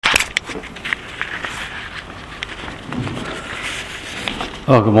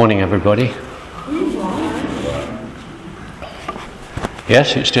Oh, good morning, everybody.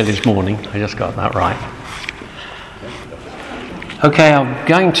 Yes, it still is morning. I just got that right. Okay, I'm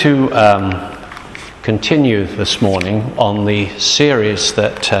going to continue this morning on the series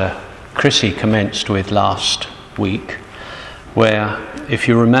that Chrissy commenced with last week, where, if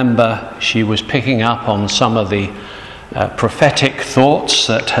you remember, she was picking up on some of the prophetic thoughts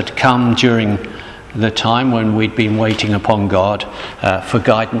that had come during the time when we'd been waiting upon God for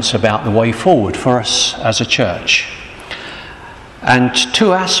guidance about the way forward for us as a church. And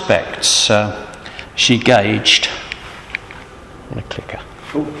two aspects she gauged.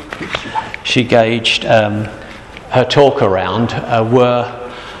 She gauged her talk around were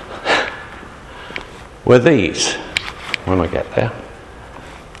these. When I get there.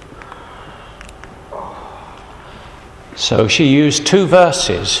 So she used two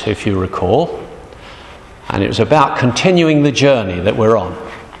verses, if you recall. And it was about continuing the journey that we're on.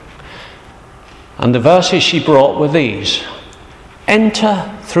 And the verses she brought were these.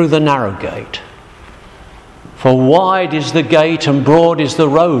 Enter through the narrow gate. For wide is the gate and broad is the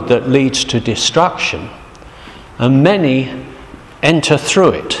road that leads to destruction. And many enter through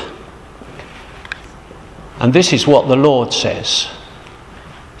it. And this is what the Lord says.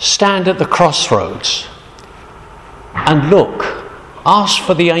 Stand at the crossroads and look. Ask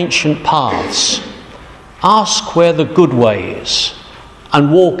for the ancient paths. Ask where the good way is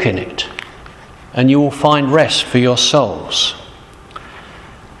and walk in it, and you will find rest for your souls.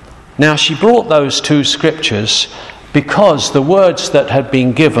 Now, she brought those two scriptures because the words that had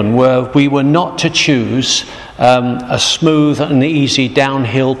been given were we were not to choose a smooth and easy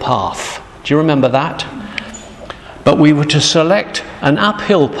downhill path. Do you remember that? But we were to select an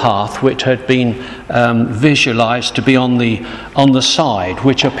uphill path which had been visualised to be on the side,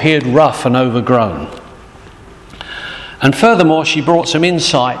 which appeared rough and overgrown. And furthermore, she brought some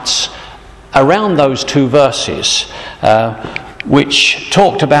insights around those two verses, which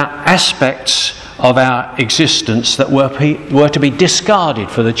talked about aspects of our existence that were to be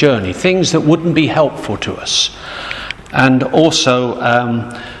discarded for the journey, things that wouldn't be helpful to us. And also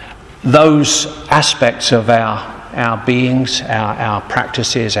those aspects of our beings, our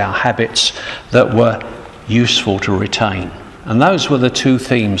practices, our habits that were useful to retain. And those were the two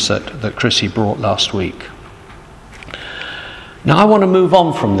themes that Chrissy brought last week. Now I want to move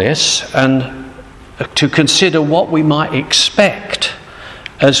on from this and to consider what we might expect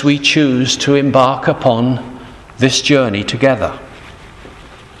as we choose to embark upon this journey together.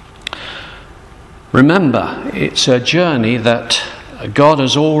 Remember, it's a journey that God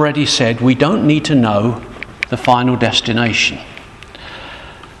has already said we don't need to know the final destination,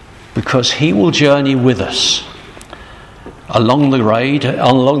 because He will journey with us along the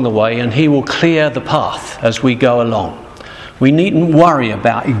way, and He will clear the path as we go along. We needn't worry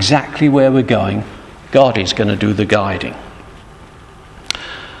about exactly where we're going. God is going to do the guiding.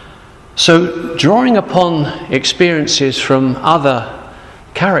 So, drawing upon experiences from other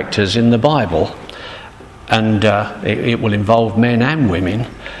characters in the Bible, and it will involve men and women,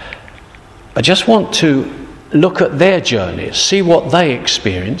 I just want to look at their journeys, see what they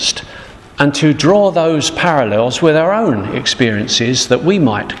experienced, and to draw those parallels with our own experiences that we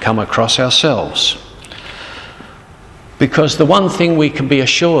might come across ourselves. Because the one thing we can be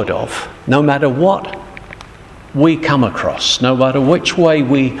assured of, no matter what we come across, no matter which way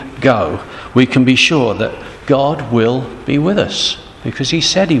we go, we can be sure that God will be with us, because He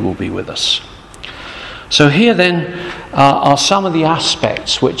said He will be with us. So here then are some of the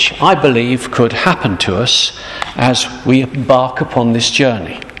aspects which I believe could happen to us as we embark upon this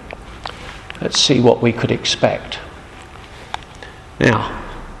journey. Let's see what we could expect. Now,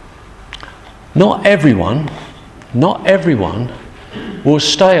 not everyone will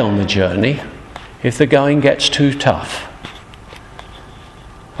stay on the journey if the going gets too tough.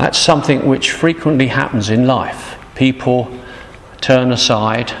 That's something which frequently happens in life. People turn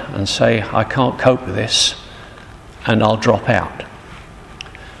aside and say, I can't cope with this, and I'll drop out.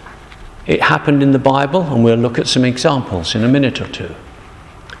 It happened in the Bible, and we'll look at some examples in a minute or two.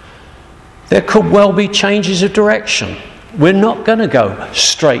 There could well be changes of direction. We're not going to go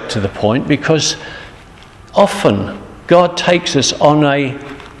straight to the point, because often God takes us on a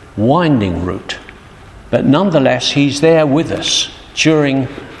winding route, but nonetheless He's there with us during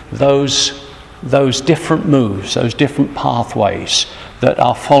those different moves, those different pathways that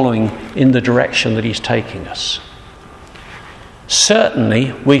are following in the direction that He's taking us.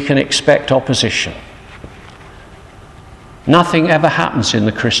 Certainly we can expect opposition. Nothing ever happens in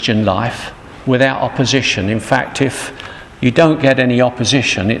the Christian life without opposition. In fact, if you don't get any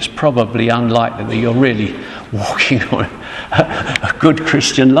opposition, it's probably unlikely that you're really walking on a good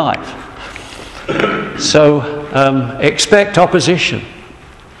Christian life. So expect opposition.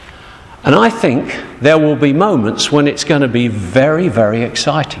 And I think there will be moments when it's going to be very, very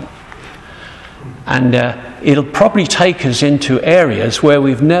exciting. And it'll probably take us into areas where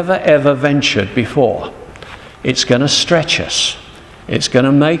we've never ever ventured before. It's going to stretch us. It's going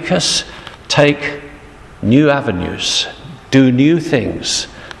to make us take new avenues, do new things,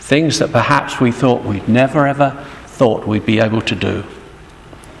 things that perhaps we thought we'd never ever thought we'd be able to do.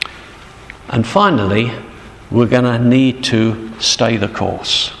 And finally, we're going to need to stay the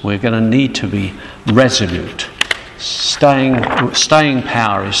course. We're going to need to be resolute. Staying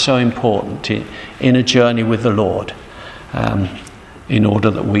power is so important in a journey with the Lord, in order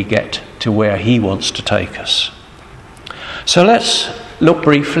that we get to where He wants to take us. So let's look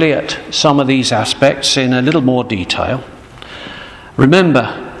briefly at some of these aspects in a little more detail.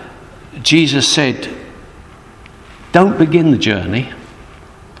 Remember, Jesus said, don't begin the journey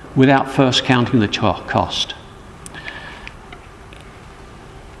without first counting the cost.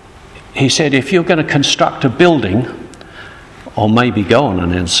 He said, if you're going to construct a building, or maybe go on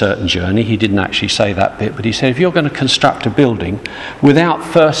an uncertain journey, he didn't actually say that bit, but he said, if you're going to construct a building without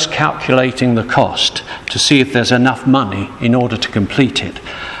first calculating the cost to see if there's enough money in order to complete it,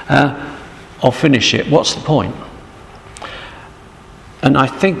 or finish it, what's the point? And I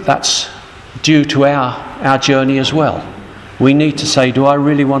think that's due to our journey as well. We need to say, do I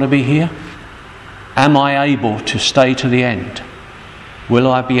really want to be here? Am I able to stay to the end? Will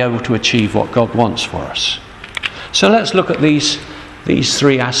I be able to achieve what God wants for us? So let's look at these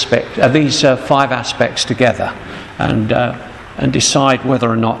five aspects together, and decide whether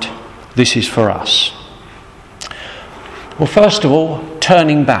or not this is for us. Well, first of all,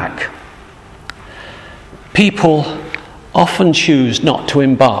 turning back. People often choose not to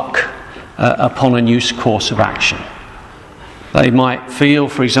embark upon a new course of action. They might feel,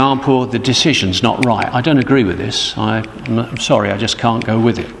 for example, the decision's not right. I don't agree with this. I'm sorry, I just can't go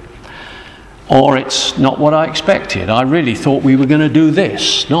with it. Or it's not what I expected. I really thought we were going to do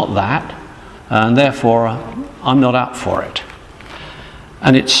this, not that, and therefore I'm not up for it.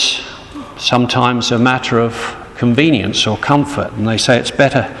 And it's sometimes a matter of convenience or comfort, and they say it's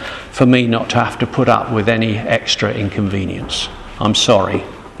better for me not to have to put up with any extra inconvenience. I'm sorry,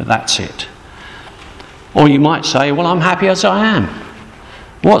 but that's it. Or you might say, well, I'm happy as I am.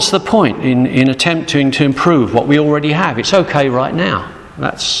 What's the point in attempting to improve what we already have? It's okay right now.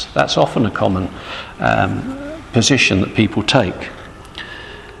 That's often a common position that people take.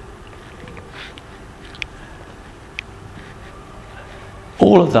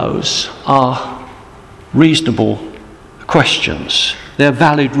 All of those are reasonable questions. They're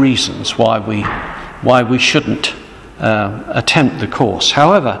valid reasons why we shouldn't attempt the course.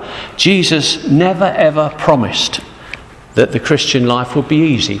 However, Jesus never ever promised that the Christian life would be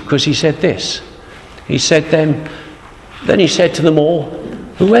easy, because he said this. He said then he said to them all,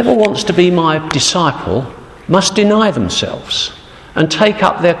 whoever wants to be my disciple must deny themselves and take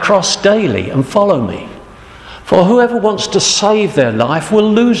up their cross daily and follow me. For whoever wants to save their life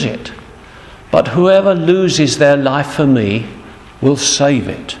will lose it, but whoever loses their life for me will save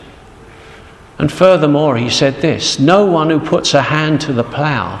it. And furthermore, he said this, no one who puts a hand to the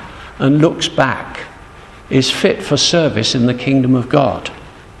plough and looks back is fit for service in the kingdom of God.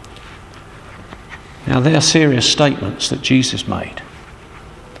 Now, they're serious statements that Jesus made.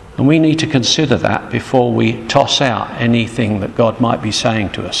 And we need to consider that before we toss out anything that God might be saying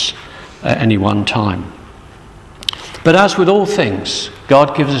to us at any one time. But as with all things,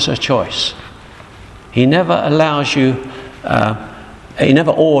 God gives us a choice. He never allows you, He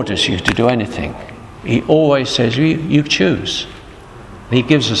never orders you to do anything. He always says, you choose. He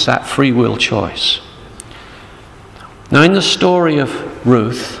gives us that free will choice. Now, in the story of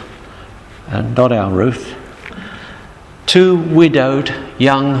Ruth, and not our Ruth, two widowed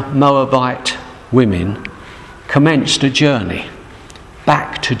young Moabite women commenced a journey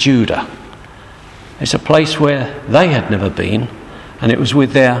back to Judah. It's a place where they had never been, and it was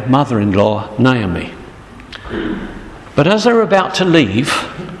with their mother-in-law, Naomi. But as they were about to leave,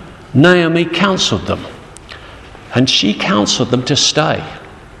 Naomi counselled them, and she counselled them to stay.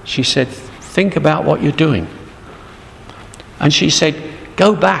 She said, think about what you're doing. And she said,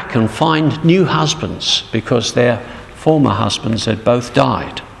 go back and find new husbands, because their former husbands had both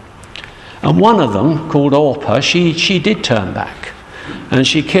died. And one of them, called Orpah, she did turn back, and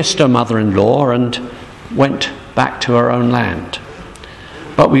she kissed her mother-in-law and went back to her own land.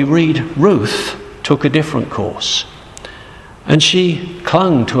 But we read Ruth took a different course, and she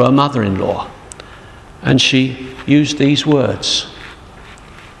clung to her mother-in-law. And she used these words: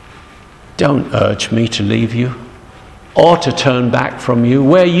 "Don't urge me to leave you or to turn back from you.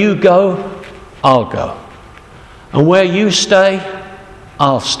 Where you go, I'll go. And where you stay,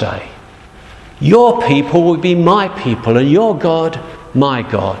 I'll stay. Your people will be my people, and your God, my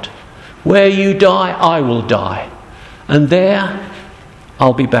God. Where you die, I will die, and there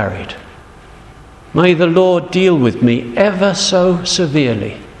I'll be buried. May the Lord deal with me ever so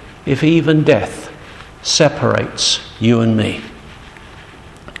severely, if even death separates you and me."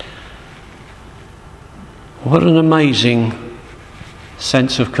 What an amazing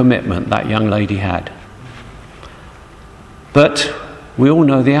sense of commitment that young lady had. But we all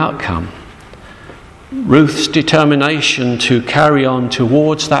know the outcome. Ruth's determination to carry on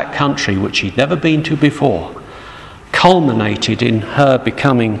towards that country which she'd never been to before culminated in her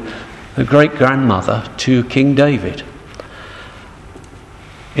becoming the great-grandmother to King David,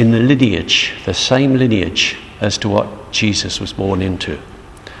 in the lineage, the same lineage as to what Jesus was born into.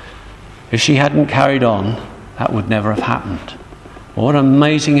 If she hadn't carried on, that would never have happened. What an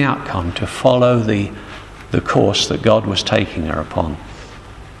amazing outcome to follow the course that God was taking her upon.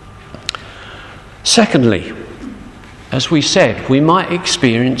 Secondly, as we said, we might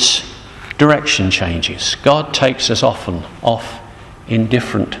experience direction changes. God takes us often off in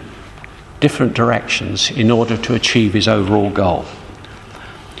different directions in order to achieve his overall goal.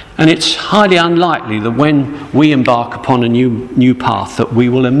 And it's highly unlikely that when we embark upon a new path that we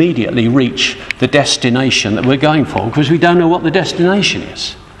will immediately reach the destination that we're going for, because we don't know what the destination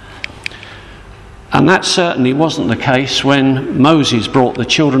is. And that certainly wasn't the case when Moses brought the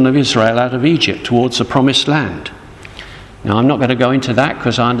children of Israel out of Egypt towards the promised land. Now, I'm not going to go into that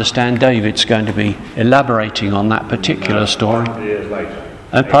because I understand David's going to be elaborating on that particular story. 100 years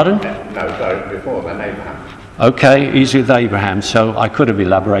later. Pardon? No, sorry, before then, Abraham. Okay, he's with Abraham, so I could have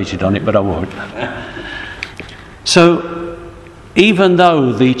elaborated on it, but I won't. So, even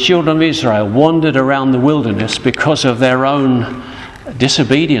though the children of Israel wandered around the wilderness because of their own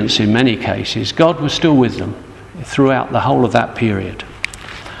disobedience in many cases, God was still with them throughout the whole of that period.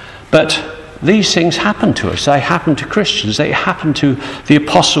 But these things happen to us. They happen to Christians. They happen to the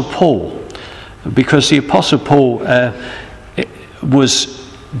Apostle Paul, because the Apostle Paul was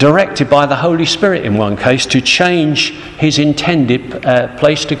directed by the Holy Spirit in one case to change his intended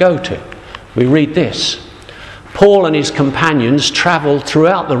place to go to. We read this: "Paul and his companions travelled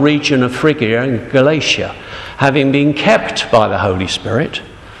throughout the region of Phrygia and Galatia, having been kept by the Holy Spirit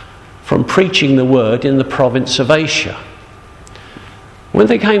from preaching the word in the province of Asia. When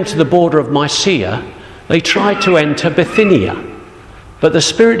they came to the border of Mysia, they tried to enter Bithynia, but the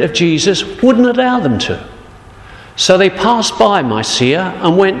Spirit of Jesus wouldn't allow them to. So they passed by Mysia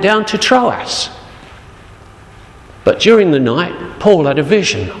and went down to Troas. But during the night, Paul had a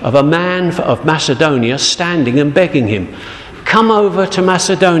vision of a man of Macedonia standing and begging him, 'Come over to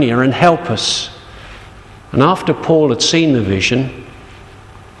Macedonia and help us.' And after Paul had seen the vision,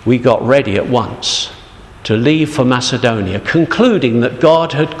 we got ready at once to leave for Macedonia, concluding that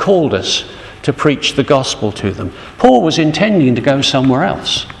God had called us to preach the gospel to them." Paul was intending to go somewhere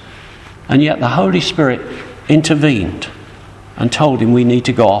else, and yet the Holy Spirit intervened and told him we need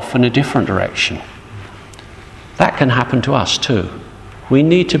to go off in a different direction. That can happen to us too. We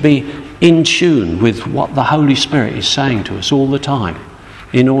need to be in tune with what the Holy Spirit is saying to us all the time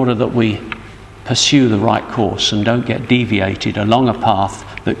in order that we pursue the right course and don't get deviated along a path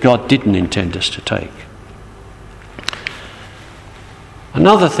that God didn't intend us to take.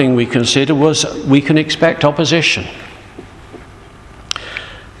 Another thing we consider was we can expect opposition.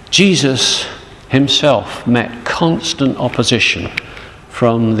 Jesus himself met constant opposition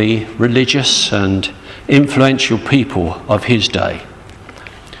from the religious and influential people of his day,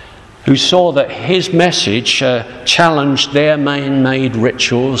 who saw that his message challenged their man-made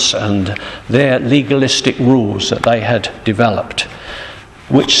rituals and their legalistic rules that they had developed,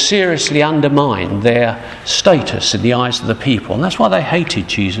 which seriously undermined their status in the eyes of the people. And that's why they hated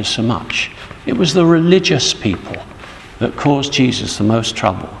Jesus so much. It was the religious people that caused Jesus the most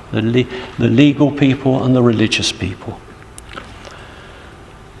trouble, the legal people and the religious people.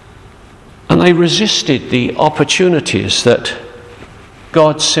 And they resisted the opportunities that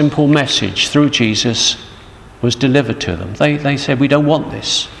God's simple message through Jesus was delivered to them. They said, "We don't want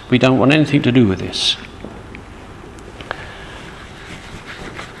this. We don't want anything to do with this."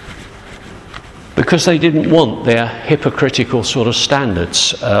 Because they didn't want their hypocritical sort of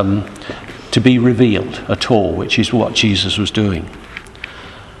standards to be revealed at all, which is what Jesus was doing.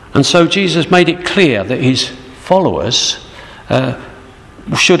 And so Jesus made it clear that his followers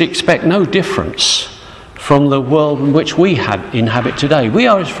should expect no difference from the world in which we inhabit today. We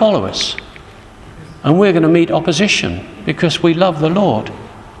are his followers. And we're going to meet opposition because we love the Lord.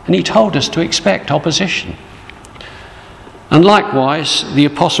 And he told us to expect opposition. And likewise, the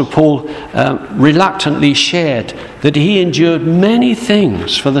Apostle Paul reluctantly shared that he endured many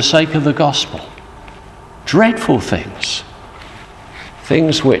things for the sake of the gospel. Dreadful things.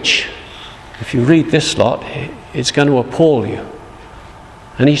 Things which, if you read this lot, it's going to appall you.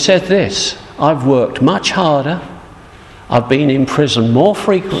 And he said this, I've worked much harder, I've been in prison more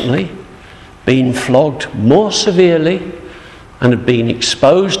frequently, been flogged more severely, and have been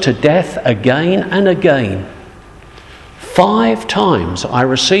exposed to death again and again. 5 times I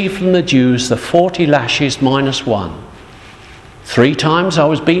received from the Jews the 40 lashes minus 1. 3 times I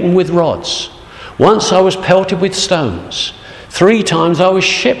was beaten with rods. Once I was pelted with stones. 3 times I was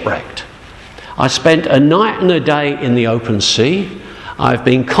shipwrecked. I spent a night and a day in the open sea. I've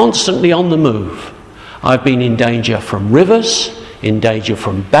been constantly on the move. I've been in danger from rivers, in danger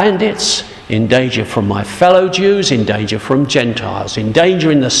from bandits, in danger from my fellow Jews, in danger from Gentiles, in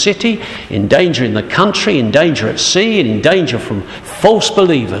danger in the city, in danger in the country, in danger at sea, and in danger from false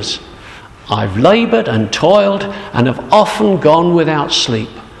believers. I've laboured and toiled and have often gone without sleep.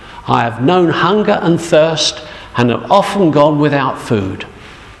 I have known hunger and thirst and have often gone without food.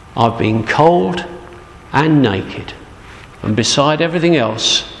 I've been cold and naked. And beside everything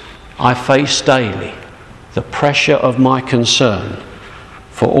else, I face daily the pressure of my concern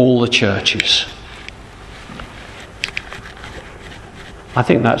for all the churches. I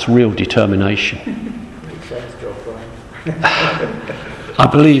think that's real determination. I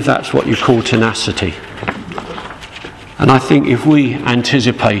believe that's what you call tenacity. And I think if we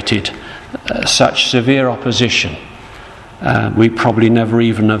anticipated such severe opposition, we probably never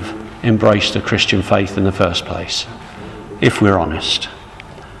even have embraced the Christian faith in the first place, if we're honest.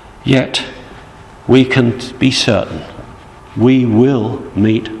 Yet, we can be certain we will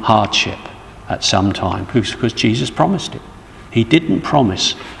meet hardship at some time because Jesus promised it. He didn't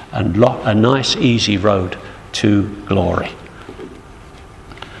promise a nice, easy road to glory.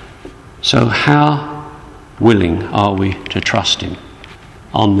 So how willing are we to trust him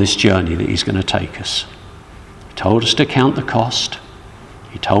on this journey that he's going to take us? He told us to count the cost.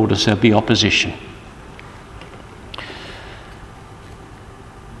 He told us there'll be opposition.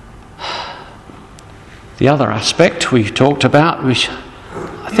 The other aspect we talked about, which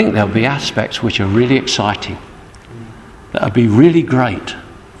I think there'll be aspects which are really exciting, that'll be really great,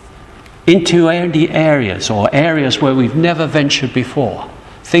 into areas where we've never ventured before,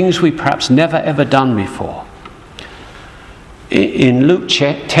 things we perhaps never ever done before. In Luke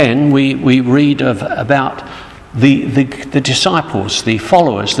 10, we read about the disciples, the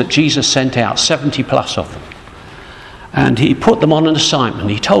followers that Jesus sent out, 70 plus of them. And he put them on an assignment.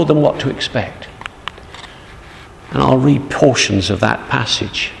 He told them what to expect. And I'll read portions of that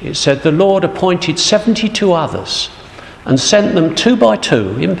passage. It said, the Lord appointed 72 others and sent them 2 by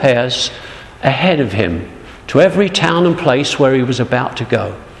 2 in pairs ahead of him to every town and place where he was about to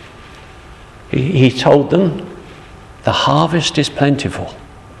go. He told them, the harvest is plentiful.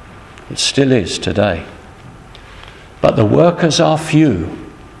 It still is today. But the workers are few.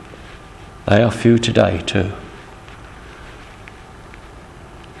 They are few today too.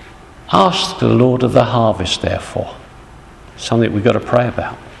 Ask the Lord of the harvest, therefore, something we've got to pray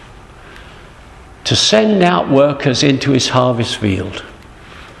about, to send out workers into his harvest field.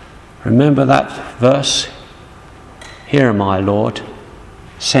 Remember that verse? Here am I, Lord,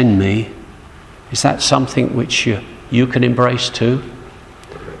 send me. Is that something which you can embrace too?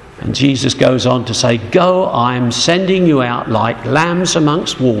 And Jesus goes on to say, go, I am sending you out like lambs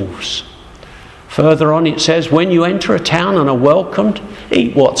amongst wolves. Further on it says, when you enter a town and are welcomed,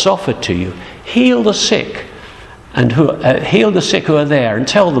 eat what's offered to you. Heal the sick who are there, and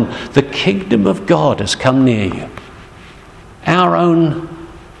tell them the kingdom of God has come near you. Our own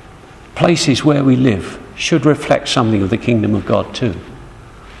places where we live should reflect something of the kingdom of God too.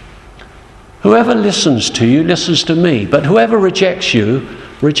 Whoever listens to you listens to me, but whoever rejects you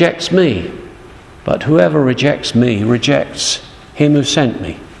rejects me. But whoever rejects me rejects him who sent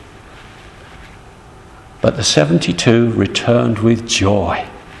me. But the 72 returned with joy.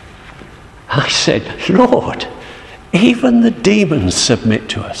 I said, Lord, even the demons submit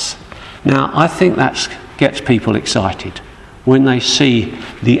to us. Now, I think that gets people excited when they see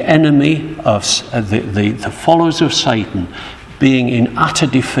the enemy of the followers of Satan being in utter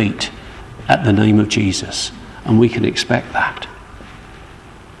defeat at the name of Jesus. And we can expect that.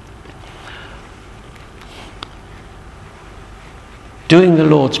 Doing the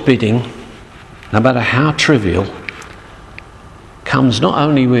Lord's bidding, no matter how trivial, comes not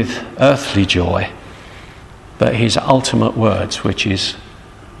only with earthly joy, but his ultimate words, which is,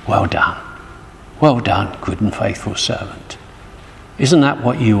 well done, Well done, good and faithful servant. Isn't that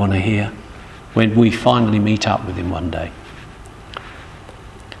what you want to hear when we finally meet up with him one day?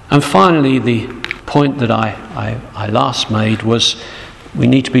 And finally, the point that I last made was we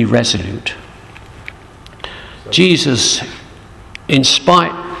need to be resolute. Jesus, in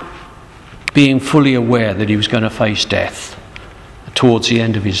spite being fully aware that he was going to face death towards the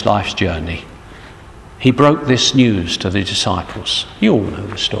end of his life's journey, he broke this news to the disciples. You all know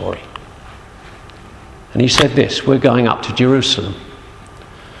the story. And he said this, we're going up to Jerusalem.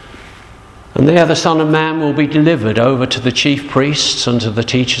 And there the Son of Man will be delivered over to the chief priests and to the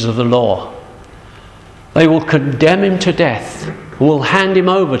teachers of the law. They will condemn him to death, will hand him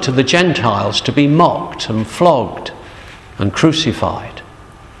over to the Gentiles to be mocked and flogged and crucified.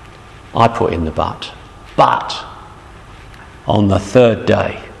 I put in the but on the third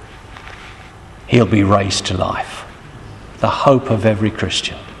day he'll be raised to life. The hope of every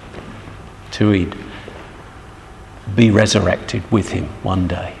Christian to be resurrected with him one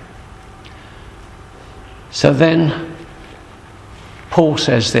day. So then Paul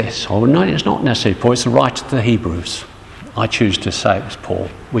says this, or no, it's not necessarily Paul, it's the writer to the Hebrews. I choose to say it was Paul.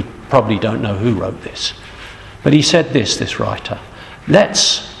 We probably don't know who wrote this. But he said this writer,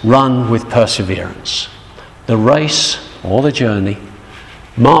 let's run with perseverance the race or the journey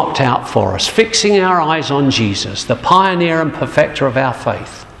marked out for us, fixing our eyes on Jesus, the pioneer and perfecter of our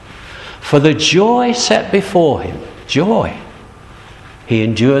faith. For the joy set before him, he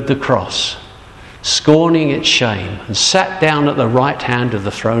endured the cross, scorning its shame, and sat down at the right hand of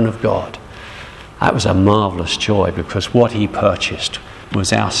the throne of God. That was a marvellous joy, because what he purchased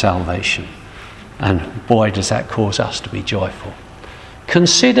was our salvation. And boy, does that cause us to be joyful.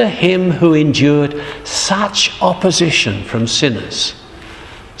 Consider him who endured such opposition from sinners,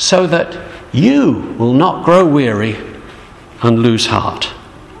 so that you will not grow weary and lose heart.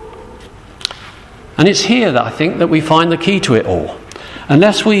 And it's here that I think that we find the key to it all.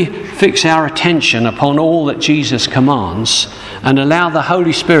 Unless we fix our attention upon all that Jesus commands and allow the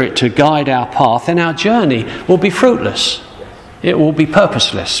Holy Spirit to guide our path, then our journey will be fruitless. It will be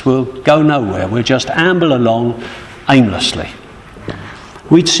purposeless. We'll go nowhere. We'll just amble along aimlessly.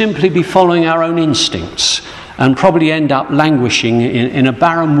 We'd simply be following our own instincts and probably end up languishing in a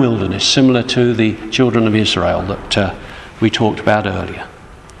barren wilderness, similar to the children of Israel that we talked about earlier,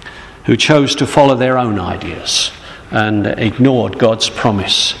 who chose to follow their own ideas and ignored God's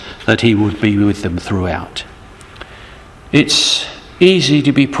promise that he would be with them throughout. It's easy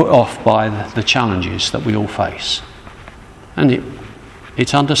to be put off by the challenges that we all face. And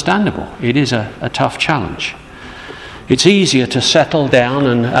it's understandable. It is a tough challenge. It's easier to settle down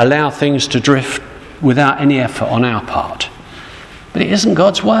and allow things to drift without any effort on our part. But it isn't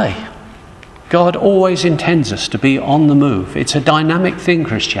God's way. God always intends us to be on the move. It's a dynamic thing,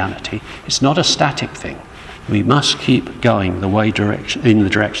 Christianity. It's not a static thing. We must keep going in the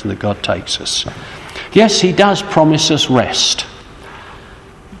direction that God takes us. Yes, he does promise us rest.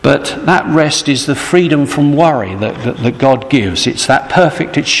 But that rest is the freedom from worry that God gives. It's that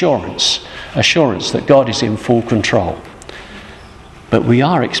perfect assurance that God is in full control. But we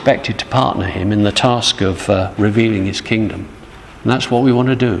are expected to partner him in the task of revealing his kingdom. And that's what we want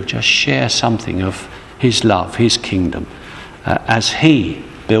to do, just share something of his love, his kingdom, as he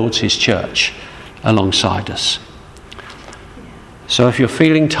builds his church alongside us. So if you're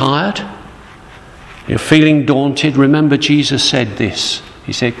feeling tired, you're feeling daunted, remember Jesus said this.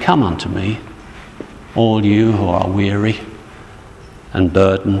 He said, "Come unto me, all you who are weary and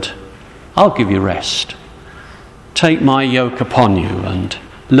burdened. I'll give you rest. Take my yoke upon you and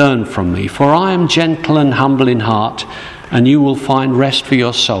learn from me, for I am gentle and humble in heart, and you will find rest for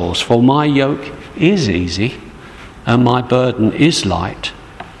your souls. For my yoke is easy and my burden is light."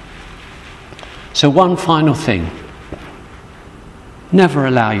 So one final thing. Never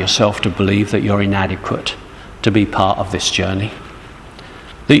allow yourself to believe that you're inadequate to be part of this journey,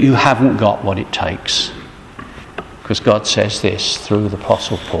 that you haven't got what it takes. Because God says this through the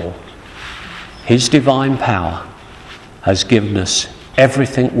Apostle Paul. His divine power has given us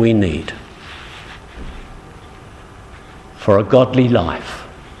everything we need for a godly life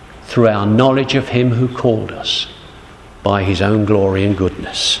through our knowledge of him who called us by his own glory and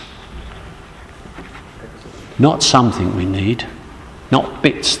goodness. Not something we need, not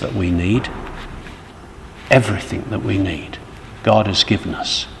bits that we need, everything that we need God has given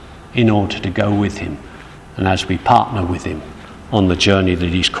us in order to go with him and as we partner with him on the journey that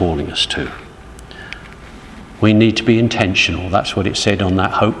he's calling us to. We need to be intentional. That's what it said on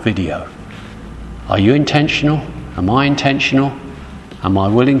that Hope video. Are you intentional? Am I intentional? Am I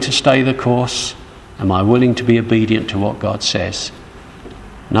willing to stay the course? Am I willing to be obedient to what God says?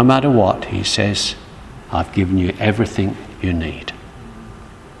 No matter what, he says, I've given you everything you need.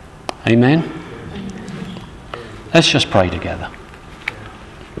 Amen? Let's just pray together.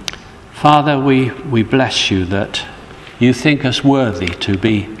 Father, we bless you that you think us worthy to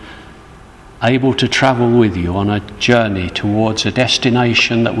be able to travel with you on a journey towards a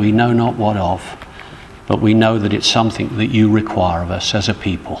destination that we know not what of, but we know that it's something that you require of us as a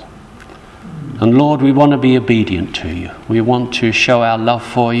people. And Lord, we want to be obedient to you. We want to show our love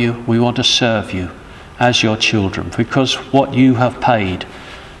for you. We want to serve you as your children, because what you have paid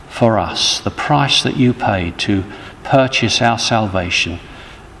for us, the price that you paid to purchase our salvation,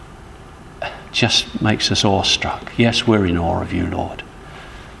 just makes us awestruck. Yes, we're in awe of you, Lord.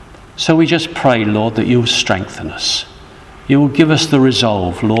 So we just pray, Lord, that you'll strengthen us. You will give us the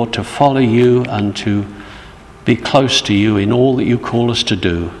resolve, Lord, to follow you and to be close to you in all that you call us to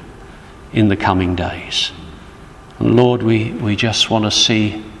do in the coming days. And Lord, we just want to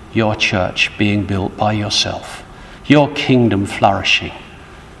see your church being built by yourself, your kingdom flourishing,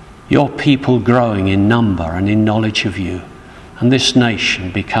 your people growing in number and in knowledge of you, and this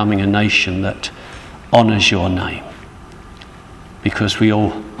nation becoming a nation that honours your name. Because we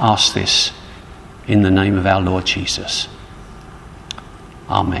all ask this in the name of our Lord Jesus.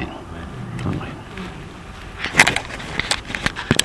 Amen.